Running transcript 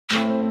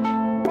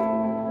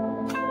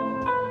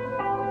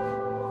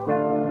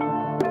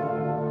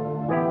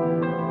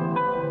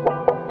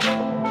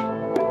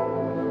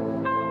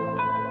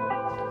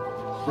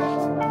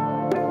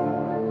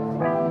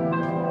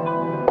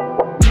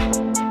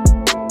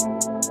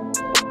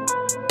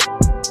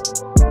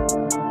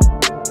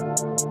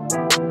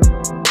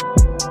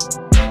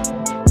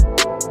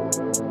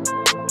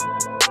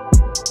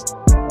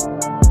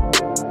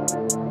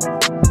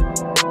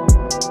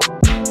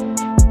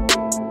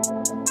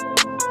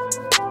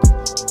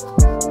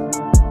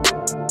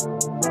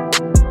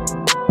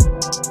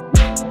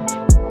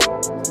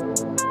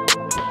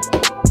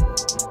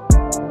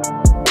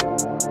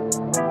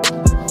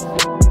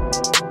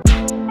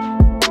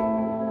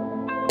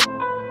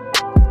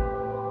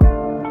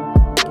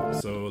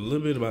So a little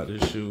bit about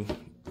this shoe.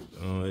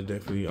 It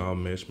definitely all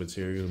mesh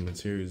material. The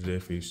material is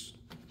definitely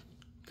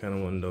kind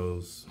of one of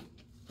those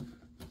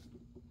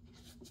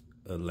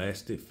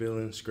elastic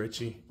feeling,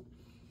 stretchy.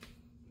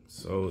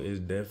 So it's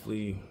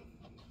definitely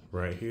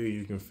right here.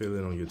 You can feel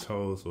it on your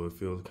toes, so it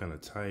feels kind of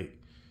tight.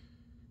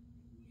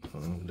 I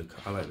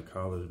like the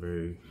collar.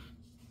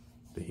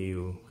 The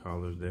heel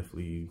collar is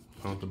definitely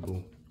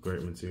comfortable.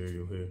 Great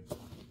material here.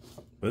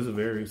 But it's a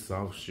very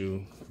soft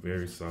shoe.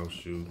 Very soft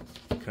shoe.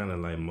 Kind of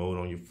like mold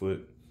on your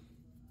foot.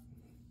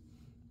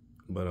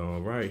 But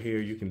right here,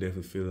 you can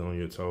definitely feel it on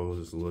your toes.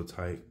 It's a little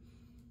tight.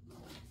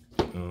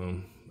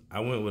 I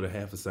went with a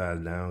half a size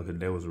down because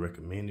that was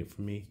recommended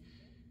for me.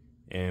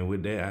 And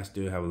with that, I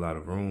still have a lot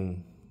of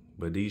room.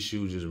 But these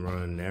shoes just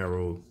run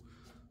narrow.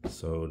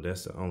 So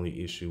that's the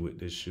only issue with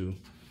this shoe.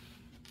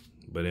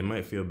 But it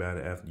might feel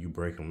better after you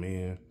break them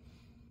in.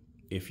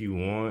 If you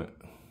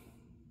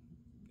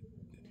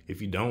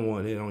don't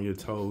want it on your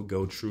toe,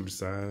 go true to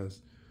size.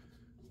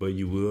 But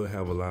you will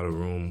have a lot of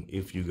room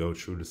if you go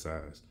true to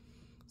size.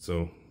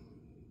 So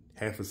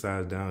half a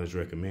size down is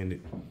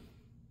recommended.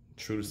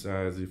 True to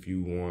size if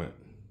you want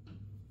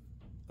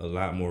a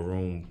lot more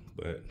room,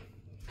 but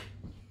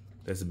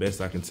that's the best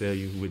I can tell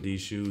you with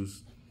these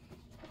shoes.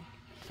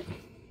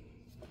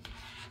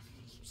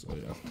 So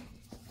yeah.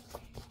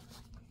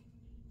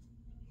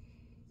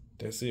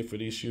 That's it for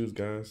these shoes,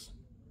 guys.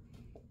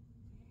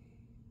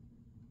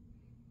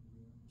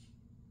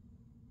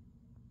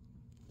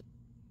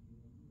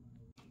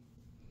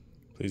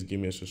 Please give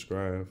me a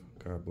subscribe.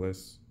 God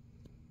bless.